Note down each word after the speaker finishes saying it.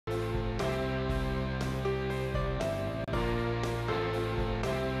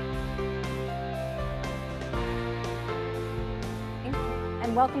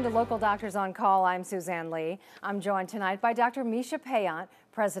and welcome to Local Doctors on Call. I'm Suzanne Lee. I'm joined tonight by Dr. Misha Payant,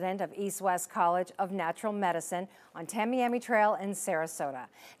 president of East West College of Natural Medicine on Tamiami Trail in Sarasota.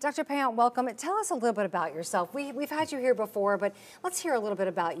 Dr. Payant, welcome. Tell us a little bit about yourself. We've had you here before, but let's hear a little bit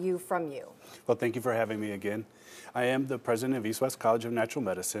about you from you. Well, thank you for having me again. I am the president of East West College of Natural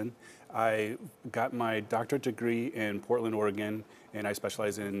Medicine. I got my doctorate degree in Portland, Oregon, and I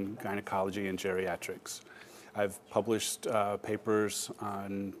specialize in gynecology and geriatrics. I've published papers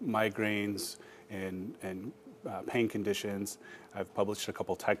on migraines and pain conditions. I've published a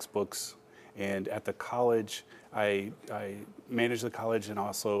couple textbooks, and at the college, I manage the college and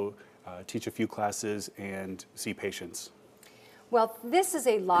also teach a few classes and see patients. Well, this is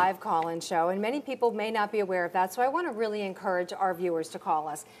a live call-in show, and many people may not be aware of that, so I want to really encourage our viewers to call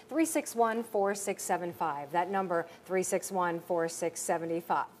us, 361-4675. That number,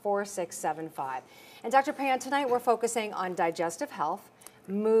 361-4675. And Dr. Payant, tonight we're focusing on digestive health,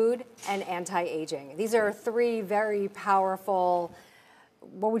 mood, and anti-aging. These are three very powerful,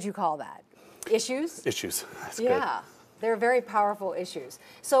 what would you call that? Issues? Issues, that's yeah. good. They're very powerful issues.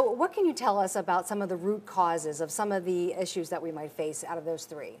 So what can you tell us about some of the root causes of some of the issues that we might face out of those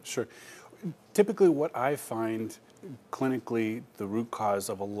three? Sure. Typically what I find clinically the root cause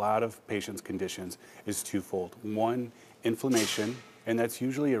of a lot of patients' conditions is twofold. One, inflammation, and that's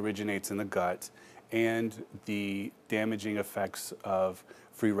usually originates in the gut, and the damaging effects of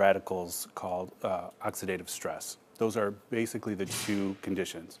free radicals called oxidative stress. Those are basically the two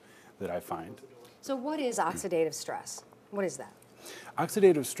conditions that I find. So what is oxidative stress? What is that?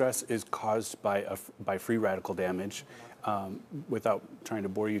 Oxidative stress is caused by free radical damage. Without trying to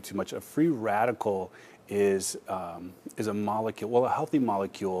bore you too much, a free radical is a molecule. Well, a healthy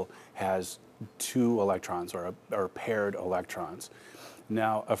molecule has two electrons or paired electrons.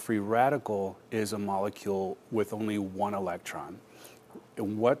 Now, a free radical is a molecule with only one electron.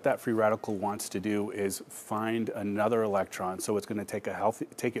 And what that free radical wants to do is find another electron, so it's going to take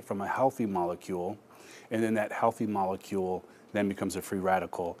it from a healthy molecule, and then that healthy molecule then becomes a free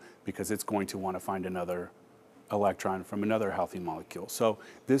radical because it's going to want to find another electron from another healthy molecule. So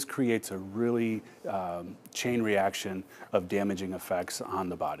this creates a really chain reaction of damaging effects on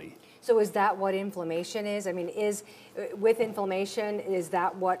the body. So is that what inflammation is? I mean, with inflammation, is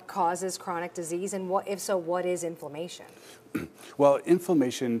that what causes chronic disease? And if so, what is inflammation? Well,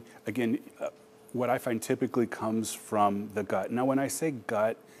 inflammation, again, what I find typically comes from the gut. Now, when I say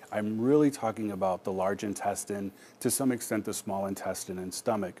gut, I'm really talking about the large intestine, to some extent the small intestine and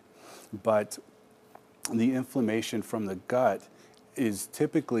stomach. But the inflammation from the gut is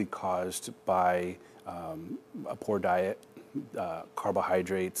typically caused by a poor diet,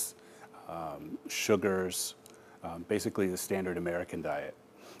 carbohydrates, sugars, basically the standard American diet.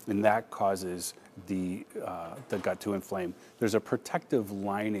 And that causes the gut to inflame. There's a protective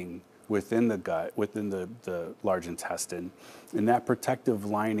lining within the gut, within the large intestine, and that protective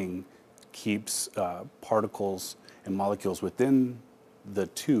lining keeps particles and molecules within the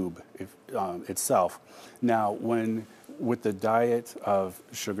tube itself. Now, with the diet of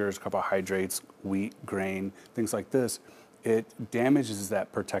sugars, carbohydrates, wheat, grain, things like this, it damages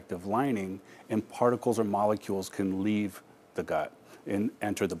that protective lining, and particles or molecules can leave the gut and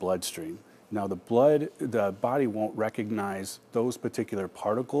enter the bloodstream. Now, the body won't recognize those particular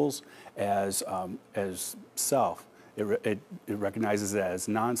particles as self. It recognizes it as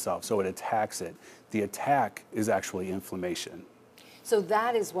non-self, so it attacks it. The attack is actually inflammation. So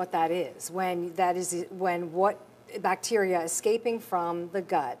that is what that is. When what bacteria escaping from the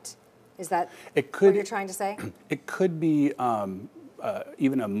gut, is that what you're trying to say? It could be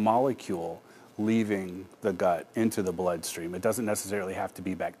even a molecule leaving the gut into the bloodstream. It doesn't necessarily have to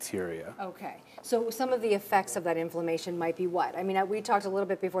be bacteria. Okay. So some of the effects of that inflammation might be what? I mean, we talked a little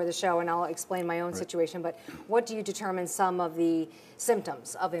bit before the show, and I'll explain my own situation, but what do you determine some of the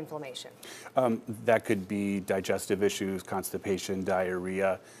symptoms of inflammation? That could be digestive issues, constipation,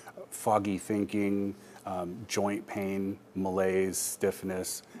 diarrhea, foggy thinking, joint pain, malaise,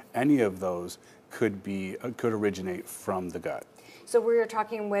 stiffness. Any of those could originate from the gut. So we're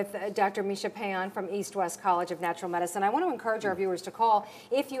talking with Dr. Misha Payant from East West College of Natural Medicine. I want to encourage our viewers to call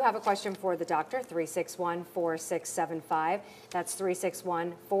if you have a question for the doctor, 361-4675. That's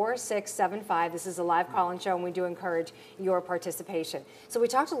 361-4675. This is a live call-in show, and we do encourage your participation. So we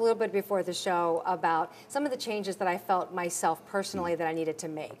talked a little bit before the show about some of the changes that I felt myself personally that I needed to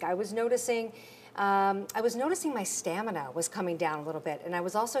make. I was noticing my stamina was coming down a little bit, and I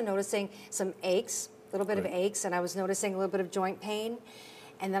was also noticing some aches, a little bit of aches, and I was noticing a little bit of joint pain.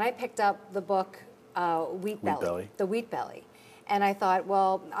 And then I picked up the book, The Wheat Belly. And I thought,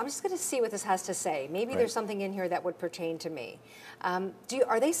 well, I'm just going to see what this has to say. Maybe Right. there's something in here that would pertain to me.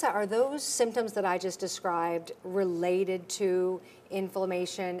 Are those symptoms that I just described related to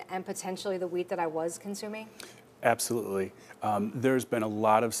inflammation and potentially the wheat that I was consuming? Absolutely. There's been a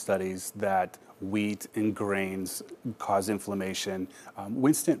lot of studies that wheat and grains cause inflammation.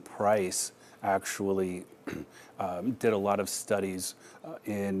 Winston Price actually did a lot of studies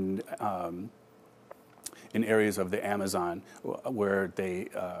in areas of the Amazon where they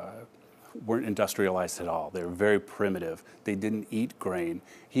weren't industrialized at all. They were very primitive. They didn't eat grain.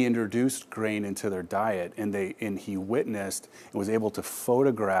 He introduced grain into their diet, and he witnessed and was able to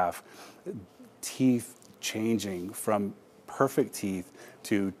photograph teeth changing from perfect teeth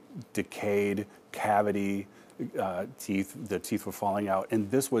to decayed cavity teeth. The teeth were falling out, and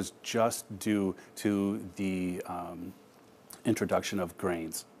this was just due to the introduction of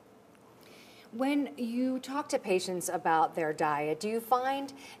grains. When you talk to patients about their diet, do you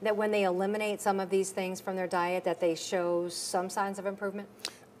find that when they eliminate some of these things from their diet that they show some signs of improvement?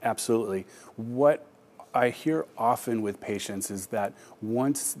 Absolutely. What I hear often with patients is that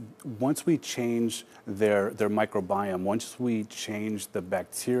once we change their microbiome, once we change the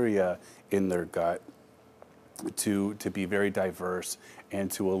bacteria in their gut to be very diverse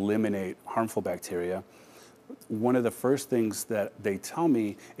and to eliminate harmful bacteria, one of the first things that they tell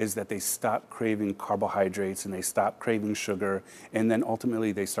me is that they stop craving carbohydrates and they stop craving sugar, and then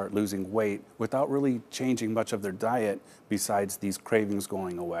ultimately they start losing weight without really changing much of their diet besides these cravings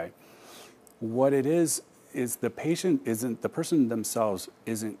going away. What it is the person themselves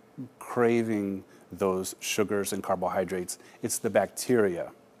isn't craving those sugars and carbohydrates. It's the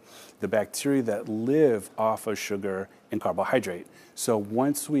bacteria that live off of sugar and carbohydrate. So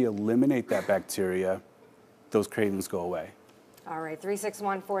once we eliminate that bacteria, those cravings go away. All right,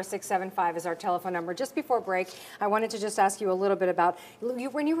 361-4675 is our telephone number. Just before break, I wanted to just ask you a little bit about,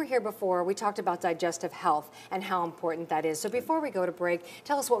 when you were here before, we talked about digestive health and how important that is. So before we go to break,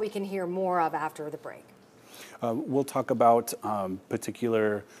 tell us what we can hear more of after the break. We'll talk about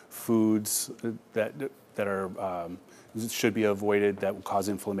particular foods that are should be avoided that will cause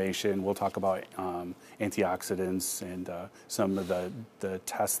inflammation. We'll talk about antioxidants and some of the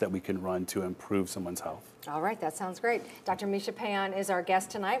tests that we can run to improve someone's health. All right, that sounds great. Dr. Misha Payant is our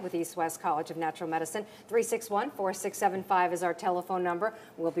guest tonight with East West College of Natural Medicine. 361-4675 is our telephone number.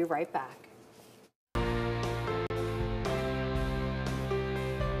 We'll be right back.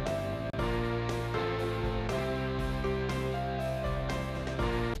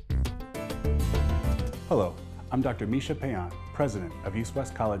 Hello, I'm Dr. Misha Payant, President of East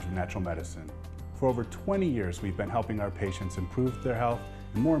West College of Natural Medicine. For over 20 years, we've been helping our patients improve their health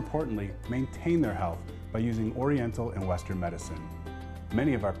and, more importantly, maintain their health by using Oriental and Western medicine.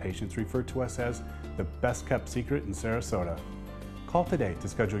 Many of our patients refer to us as the best-kept secret in Sarasota. Call today to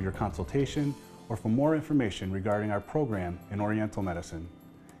schedule your consultation or for more information regarding our program in Oriental medicine.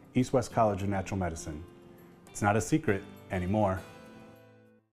 East West College of Natural Medicine. It's not a secret anymore.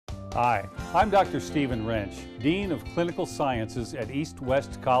 Hi, I'm Dr. Stephen Wrench, Dean of Clinical Sciences at East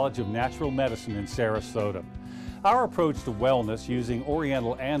West College of Natural Medicine in Sarasota. Our approach to wellness using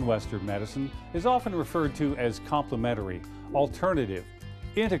Oriental and Western medicine is often referred to as complementary, alternative,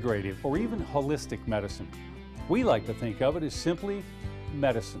 integrative, or even holistic medicine. We like to think of it as simply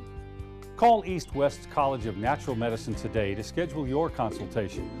medicine. Call East West College of Natural Medicine today to schedule your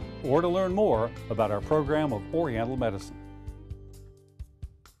consultation or to learn more about our program of Oriental medicine.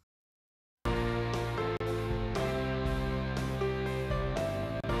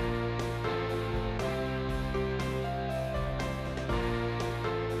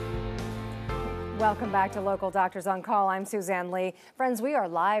 Welcome back to Local Doctors on Call. I'm Suzanne Lee. Friends, we are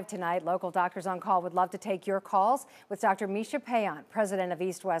live tonight. Local Doctors on Call would love to take your calls with Dr. Misha Payant, President of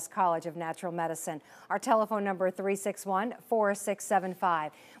East West College of Natural Medicine. Our telephone number 361-4675.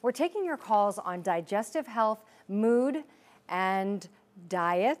 We're taking your calls on digestive health, mood, and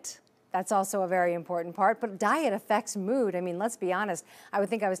diet. That's also a very important part, but diet affects mood. I mean, let's be honest. I would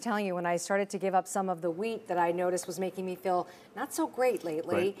think I was telling you when I started to give up some of the wheat that I noticed was making me feel not so great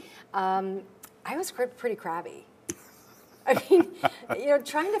lately. Right. I was pretty crabby. I mean,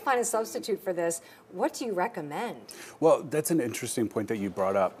 trying to find a substitute for this, what do you recommend? Well, that's an interesting point that you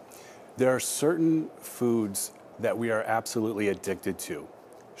brought up. There are certain foods that we are absolutely addicted to: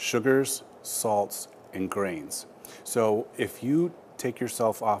 sugars, salts, and grains. So if you take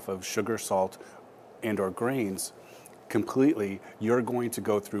yourself off of sugar, salt, and or grains completely, you're going to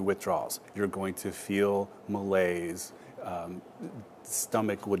go through withdrawals. You're going to feel malaise,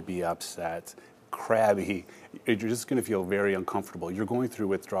 stomach would be upset, crabby. You're just going to feel very uncomfortable. You're going through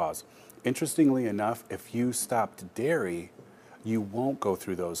withdrawals. Interestingly enough, if you stopped dairy, you won't go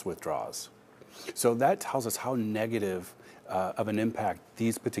through those withdrawals. So that tells us how negative of an impact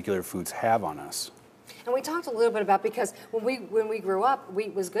these particular foods have on us. And we talked a little bit about, because when we grew up,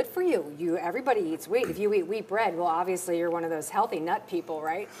 wheat was good for you. Everybody eats wheat. If you eat wheat bread, well, obviously you're one of those healthy nut people,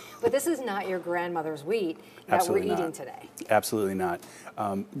 right? But this is not your grandmother's wheat that Absolutely we're eating not. today. Absolutely not.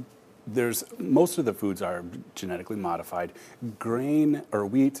 Most of the foods are genetically modified. Grain or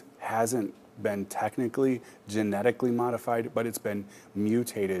wheat hasn't been technically genetically modified, but it's been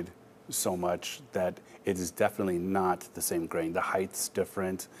mutated so much that it is definitely not the same grain. The height's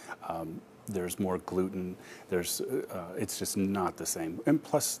different. There's more gluten. It's just not the same. And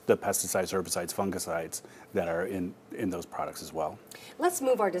plus the pesticides, herbicides, fungicides that are in those products as well. Let's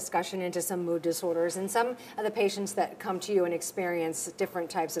move our discussion into some mood disorders and some of the patients that come to you and experience different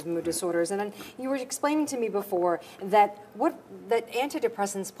types of mood disorders. And then you were explaining to me before that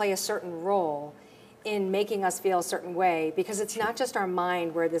antidepressants play a certain role in making us feel a certain way, because it's not just our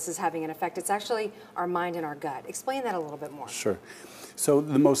mind where this is having an effect, it's actually our mind and our gut. Explain that a little bit more. Sure. So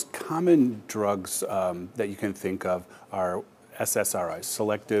the most common drugs that you can think of are SSRIs,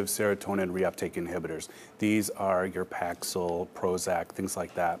 selective serotonin reuptake inhibitors. These are your Paxil, Prozac, things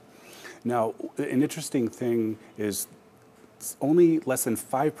like that. Now, an interesting thing is only less than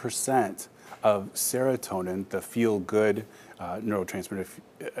 5% of serotonin, the feel-good neurotransmitter,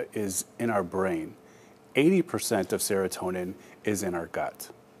 is in our brain. 80% of serotonin is in our gut.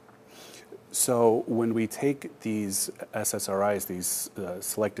 So when we take these SSRIs, these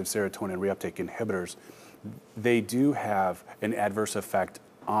selective serotonin reuptake inhibitors, they do have an adverse effect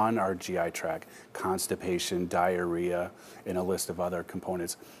on our GI tract, constipation, diarrhea, and a list of other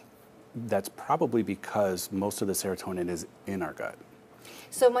components. That's probably because most of the serotonin is in our gut.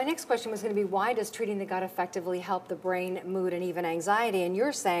 So my next question was going to be, why does treating the gut effectively help the brain, mood, and even anxiety? And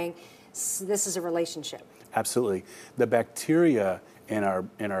you're saying this is a relationship. Absolutely. The bacteria in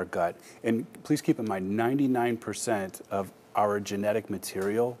our gut, and please keep in mind, 99% of our genetic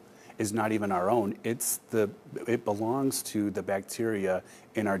material is not even our own. It belongs to the bacteria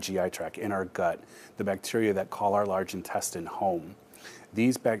in our GI tract, in our gut, the bacteria that call our large intestine home.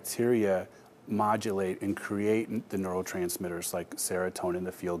 These bacteria modulate and create the neurotransmitters like serotonin,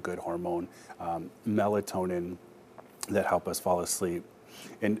 the feel-good hormone, melatonin that help us fall asleep.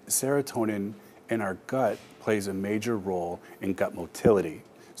 And serotonin in our gut plays a major role in gut motility.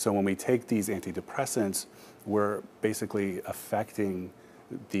 So when we take these antidepressants, we're basically affecting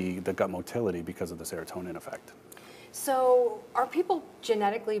the gut motility because of the serotonin effect. So are people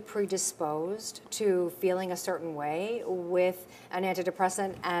genetically predisposed to feeling a certain way with an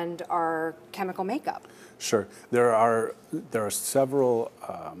antidepressant and our chemical makeup? Sure. There are several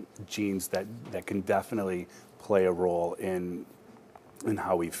genes that can definitely play a role in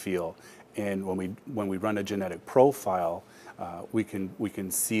how we feel. And when we run a genetic profile, we can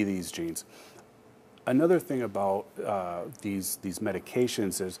see these genes. Another thing about these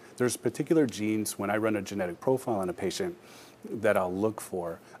medications is there's particular genes when I run a genetic profile on a patient that I'll look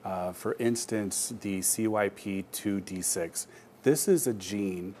for. For instance, the CYP2D6. This is a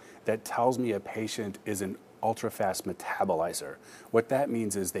gene that tells me a patient is an ultra-fast metabolizer. What that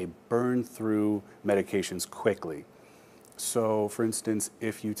means is they burn through medications quickly. So, for instance,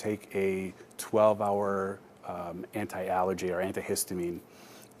 if you take a 12-hour anti-allergy or antihistamine,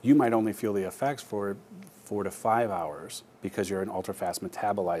 you might only feel the effects for 4 to 5 hours because you're an ultra-fast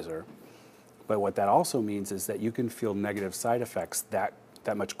metabolizer. But what that also means is that you can feel negative side effects that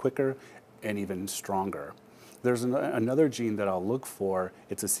much quicker and even stronger. There's another gene that I'll look for.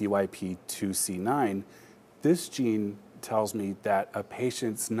 It's a CYP2C9. This gene tells me that a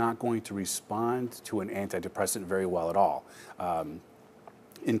patient's not going to respond to an antidepressant very well at all.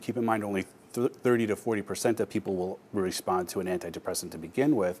 And keep in mind, only 30 to 40% of people will respond to an antidepressant to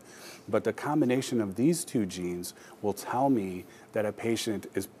begin with, but the combination of these two genes will tell me that a patient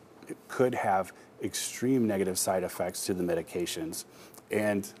could have extreme negative side effects to the medications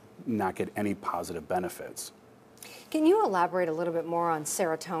and not get any positive benefits. Can you elaborate a little bit more on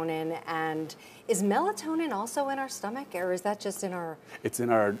serotonin, and is melatonin also in our stomach, or is that just in our... It's in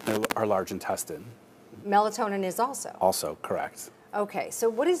our large intestine. Melatonin is also? Also, correct. Okay, so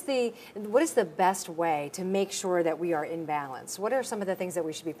what is the best way to make sure that we are in balance? What are some of the things that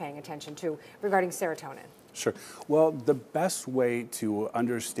we should be paying attention to regarding serotonin? Sure. Well, the best way to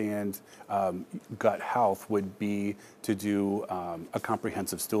understand gut health would be to do a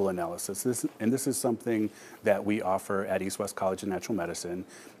comprehensive stool analysis. This is something that we offer at East West College of Natural Medicine.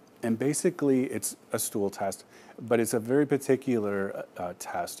 And basically, it's a stool test, but it's a very particular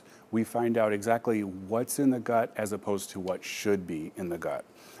test. We find out exactly what's in the gut as opposed to what should be in the gut.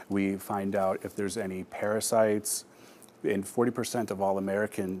 We find out if there's any parasites, and 40% of all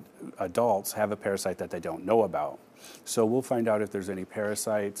American adults have a parasite that they don't know about. So we'll find out if there's any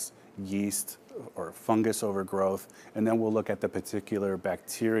parasites, yeast, or fungus overgrowth, and then we'll look at the particular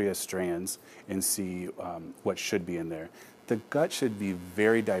bacteria strands and see what should be in there. The gut should be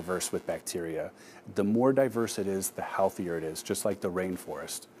very diverse with bacteria. The more diverse it is, the healthier it is, just like the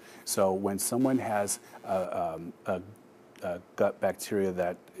rainforest. So when someone has a gut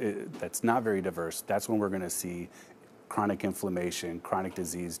bacteria that's not very diverse, that's when we're going to see chronic inflammation, chronic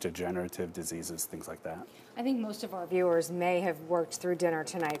disease, degenerative diseases, things like that. I think most of our viewers may have worked through dinner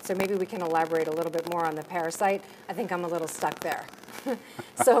tonight, so maybe we can elaborate a little bit more on the parasite. I think I'm a little stuck there.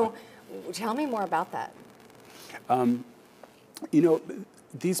 So tell me more about that. You know,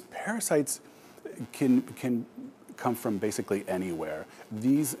 these parasites can come from basically anywhere.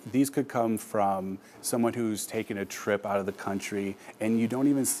 These could come from someone who's taken a trip out of the country and you don't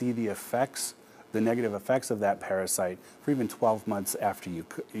even see the effects, the negative effects of that parasite for even 12 months after you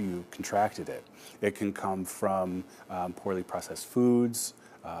contracted it. It can come from poorly processed foods,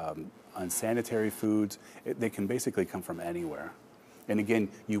 unsanitary foods. They can basically come from anywhere. And again,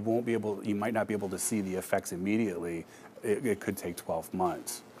 you might not be able to see the effects immediately. It could take 12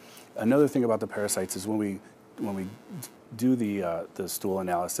 months. Another thing about the parasites is when we do the stool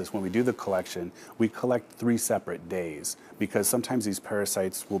analysis, when we do the collection, we collect 3 separate days because sometimes these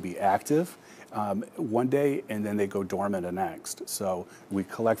parasites will be active one day and then they go dormant the next. So we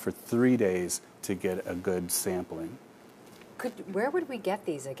collect for 3 days to get a good sampling. Where would we get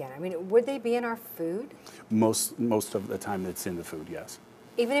these again? I mean, would they be in our food? Most of the time it's in the food, yes.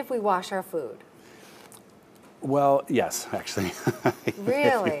 Even if we wash our food? Well, yes, actually.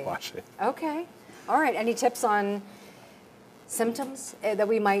 Really? If we wash it. Okay. All right. Any tips on symptoms that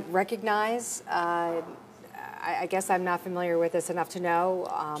we might recognize? I guess I'm not familiar with this enough to know.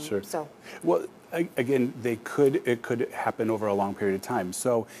 Sure. So. Well, again, it could happen over a long period of time.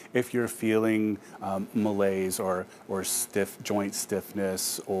 So if you're feeling malaise or joint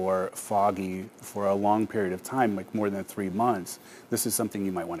stiffness or foggy for a long period of time, like more than 3 months, this is something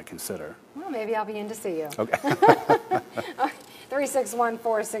you might want to consider. Well, maybe I'll be in to see you. Okay.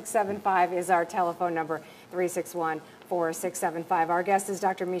 361-4675 is our telephone number, 361-4675. Our guest is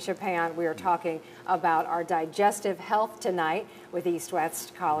Dr. Misha Payant. We are talking about our digestive health tonight with East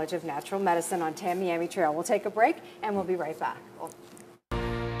West College of Natural Medicine on Tamiami Trail. We'll take a break and we'll be right back.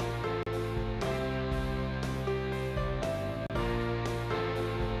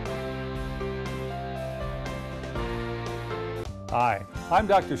 Hi, I'm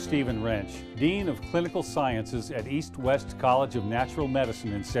Dr. Stephen Wrench, Dean of Clinical Sciences at East West College of Natural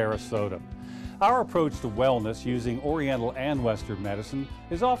Medicine in Sarasota. Our approach to wellness using Oriental and Western medicine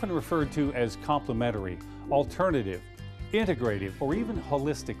is often referred to as complementary, alternative, integrative, or even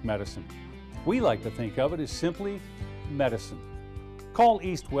holistic medicine. We like to think of it as simply medicine. Call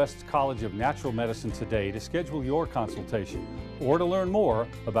East West College of Natural Medicine today to schedule your consultation or to learn more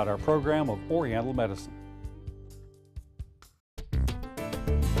about our program of Oriental Medicine.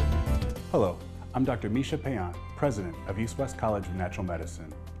 Hello, I'm Dr. Misha Payant, President of East West College of Natural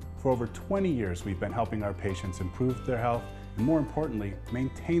Medicine. For over 20 years, we've been helping our patients improve their health and, more importantly,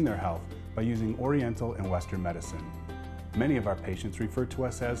 maintain their health by using Oriental and Western medicine. Many of our patients refer to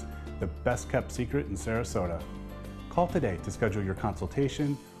us as the best kept secret in Sarasota. Call today to schedule your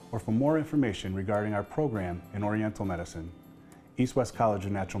consultation or for more information regarding our program in Oriental medicine. East West College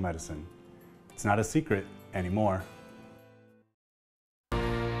of Natural Medicine. It's not a secret anymore.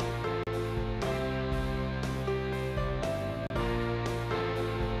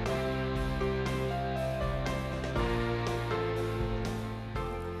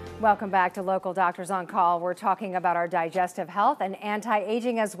 Welcome back to Local Doctors on Call. We're talking about our digestive health and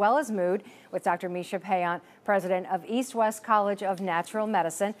anti-aging as well as mood with Dr. Misha Payant, President of East West College of Natural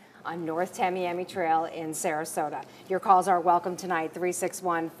Medicine on North Tamiami Trail in Sarasota. Your calls are welcome tonight,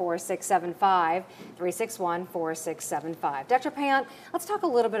 361-4675, 361-4675. Dr. Payant, let's talk a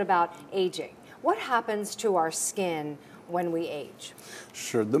little bit about aging. What happens to our skin when we age?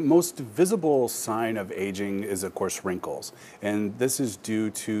 Sure. The most visible sign of aging is, of course, wrinkles. And this is due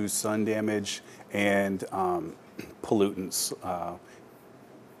to sun damage and pollutants,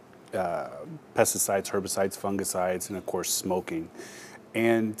 pesticides, herbicides, fungicides, and, of course, smoking,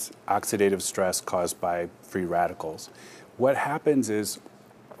 and oxidative stress caused by free radicals. What happens is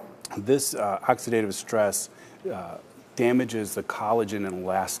this oxidative stress damages the collagen and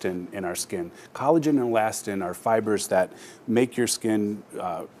elastin in our skin. Collagen and elastin are fibers that make your skin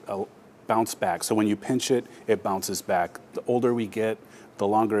bounce back. So when you pinch it, it bounces back. The older we get, the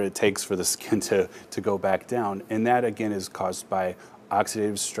longer it takes for the skin to go back down. And that, again, is caused by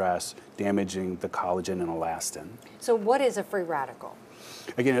oxidative stress, damaging the collagen and elastin. So what is a free radical?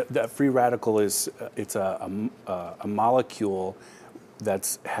 Again, the free radical is it's a molecule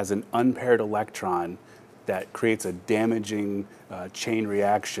that has an unpaired electron that creates a damaging chain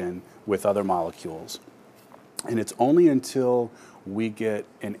reaction with other molecules. And it's only until we get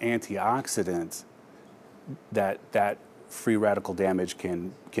an antioxidant that free radical damage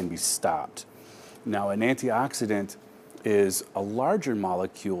can be stopped. Now, an antioxidant is a larger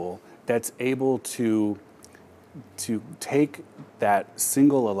molecule that's able to take that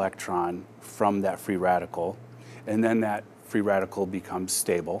single electron from that free radical, and then that free radical becomes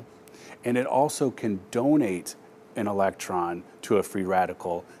stable. And it also can donate an electron to a free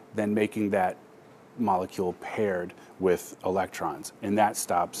radical, then making that molecule paired with electrons. And that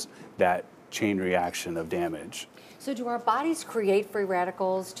stops that chain reaction of damage. So do our bodies create free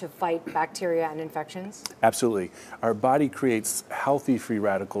radicals to fight bacteria and infections? Absolutely. Our body creates healthy free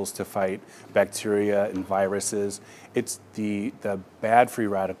radicals to fight bacteria and viruses. It's the bad free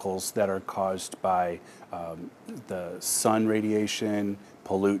radicals that are caused by the sun radiation,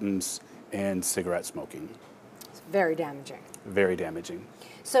 pollutants, and cigarette smoking. It's very damaging. Very damaging.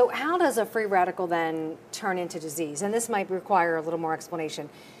 So how does a free radical then turn into disease? And this might require a little more explanation.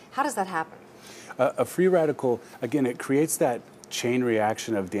 How does that happen? A free radical, again, it creates that chain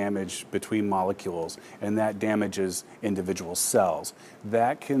reaction of damage between molecules, and that damages individual cells.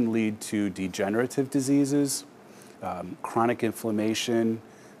 That can lead to degenerative diseases, chronic inflammation,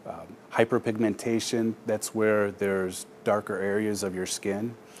 hyperpigmentation. That's where there's darker areas of your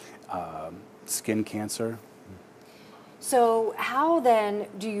skin, skin cancer. So how then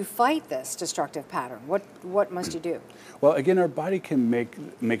do you fight this destructive pattern? What must you do? Well, again, our body can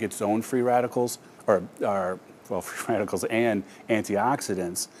make its own free radicals, free radicals and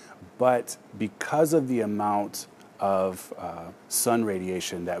antioxidants, but because of the amount of sun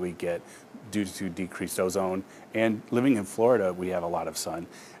radiation that we get due to decreased ozone, and living in Florida, we have a lot of sun,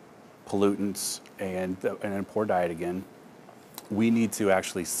 pollutants, and a poor diet again, we need to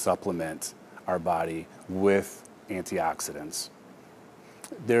actually supplement our body with antioxidants.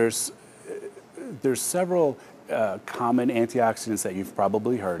 There's several common antioxidants that you've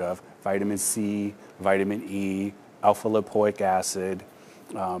probably heard of: vitamin C, vitamin E, alpha lipoic acid.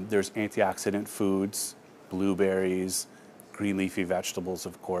 There's antioxidant foods, blueberries, green leafy vegetables,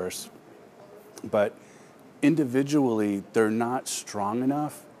 of course. But individually, they're not strong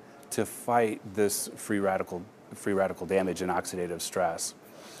enough to fight this free radical damage and oxidative stress.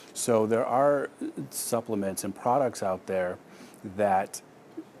 So there are supplements and products out there that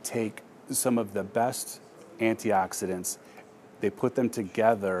take some of the best antioxidants, they put them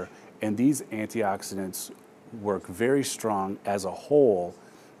together, and these antioxidants work very strong as a whole,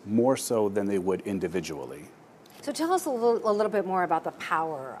 more so than they would individually. So tell us a little bit more about the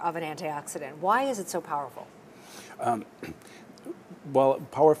power of an antioxidant. Why is it so powerful? Well,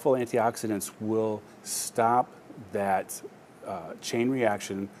 powerful antioxidants will stop that chain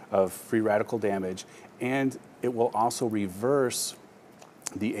reaction of free radical damage, and it will also reverse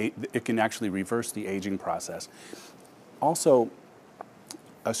it can actually reverse the aging process. Also,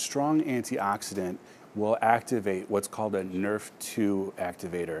 a strong antioxidant will activate what's called a NRF2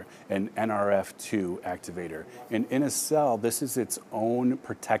 activator, an NRF2 activator. And in a cell, this is its own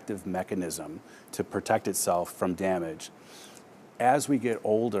protective mechanism to protect itself from damage. As we get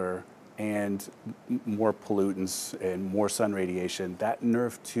older and more pollutants and more sun radiation, that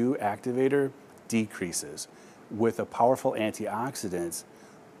NRF2 activator decreases. With a powerful antioxidant,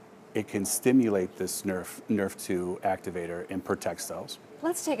 it can stimulate this NRF2 activator and protect cells.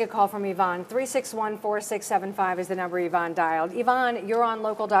 Let's take a call from Yvonne. 361-4675 is the number Yvonne dialed. Yvonne, you're on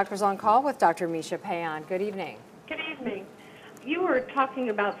Local Doctors on Call with Dr. Misha Payant. Good evening. Good evening. You were talking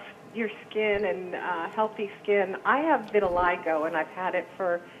about your skin and healthy skin. I have vitiligo, and I've had it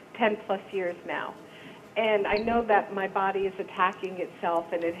for 10 plus years now. And I know that my body is attacking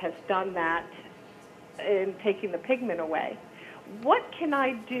itself, and it has done that in taking the pigment away. What can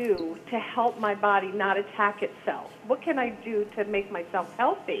I do to help my body not attack itself? What can I do to make myself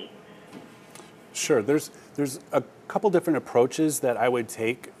healthy? Sure. There's a couple different approaches that I would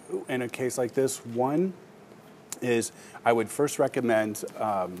take in a case like this. One is I would first recommend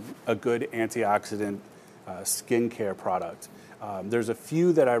a good antioxidant skincare product. There's a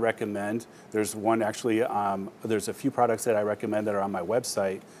few that I recommend. There's one actually, there's a few products that I recommend that are on my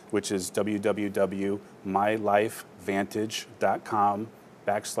website, which is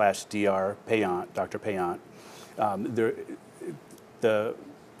www.mylifevantage.com/Dr. Payant, Dr. Payant. The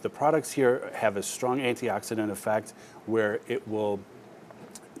products here have a strong antioxidant effect where it will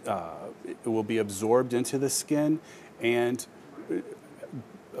be absorbed into the skin, and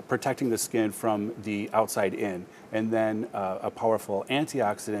protecting the skin from the outside in, and then a powerful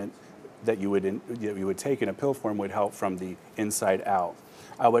antioxidant that you would take in a pill form would help from the inside out.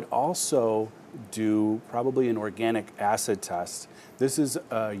 I would also do probably an organic acid test. This is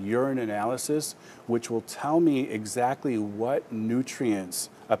a urine analysis which will tell me exactly what nutrients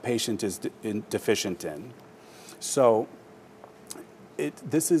a patient is deficient in. So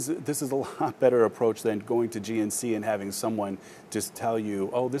this is a lot better approach than going to GNC and having someone just tell you,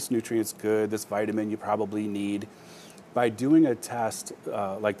 oh, this nutrient's good, this vitamin you probably need. By doing a test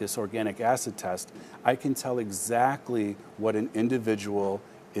like this organic acid test, I can tell exactly what an individual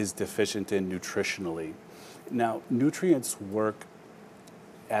is deficient in nutritionally. Now, nutrients work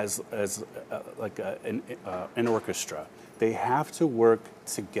as like an orchestra. They have to work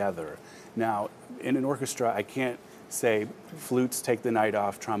together. Now, in an orchestra, I can't say flutes take the night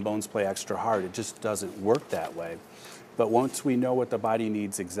off, trombones play extra hard. It just doesn't work that way. But once we know what the body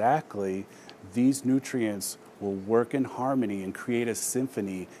needs exactly, these nutrients will work in harmony and create a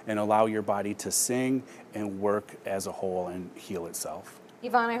symphony and allow your body to sing and work as a whole and heal itself.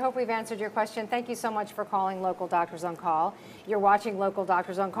 Yvonne, I hope we've answered your question. Thank you so much for calling Local Doctors on Call. You're watching Local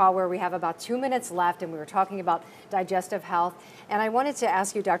Doctors on Call, where we have about 2 minutes left, and we were talking about digestive health. And I wanted to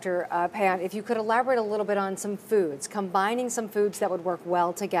ask you, Dr. Payant, if you could elaborate a little bit on some foods, combining some foods that would work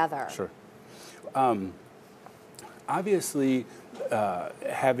well together. Sure. Obviously,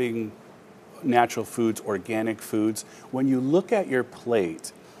 having natural foods, organic foods, when you look at your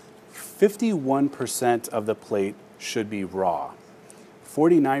plate, 51% of the plate should be raw.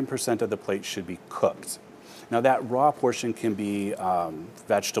 49% of the plate should be cooked. Now that raw portion can be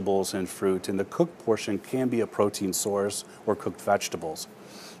vegetables and fruit, and the cooked portion can be a protein source or cooked vegetables.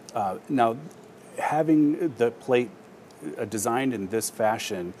 Now, having the plate designed in this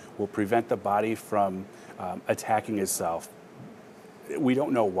fashion will prevent the body from attacking itself. We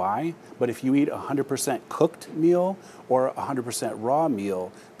don't know why, but if you eat a 100% cooked meal or a 100% raw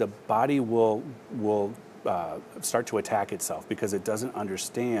meal, the body will start to attack itself because it doesn't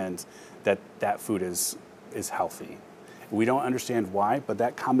understand that that food is healthy. We don't understand why, but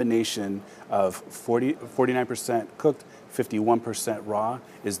that combination of 49% cooked, 51% raw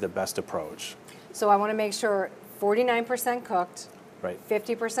is the best approach. So I want to make sure 49% cooked, Right.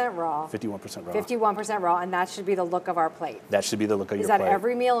 50% raw. 51% raw. 51% raw, and that should be the look of our plate. That should be the look of your plate. Is plate. that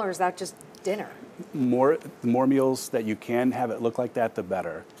every meal, or is that just dinner? The more meals that you can have it look like that, the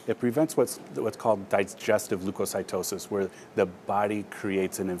better. It prevents what's called digestive leukocytosis, where the body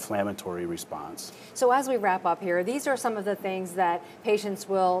creates an inflammatory response. So as we wrap up here, these are some of the things that patients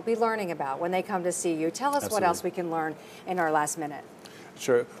will be learning about when they come to see you. Tell us what else we can learn in our last minute.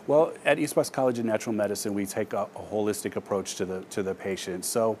 Sure. Well, at East West College of Natural Medicine, we take a holistic approach to the patient.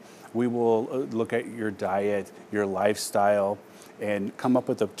 So we will look at your diet, your lifestyle, and come up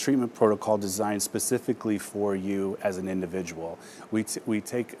with a treatment protocol designed specifically for you as an individual. We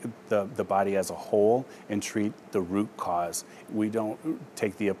take the body as a whole and treat the root cause. We don't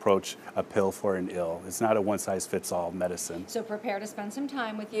take the approach, a pill for an ill. It's not a one-size-fits-all medicine. So prepare to spend some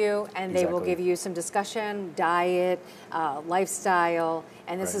time with you, and they Exactly. will give you some discussion, diet, lifestyle,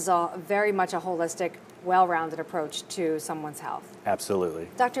 and this is all very much a holistic, well-rounded approach to someone's health. Absolutely.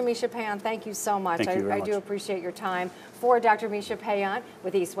 Dr. Misha Payant, thank you so much. Thank you very I much. do appreciate your time. For Dr. Misha Payant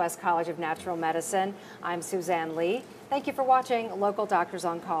with East West College of Natural Medicine, I'm Suzanne Lee. Thank you for watching Local Doctors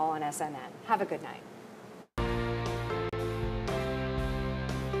on Call on SNN. Have a good night.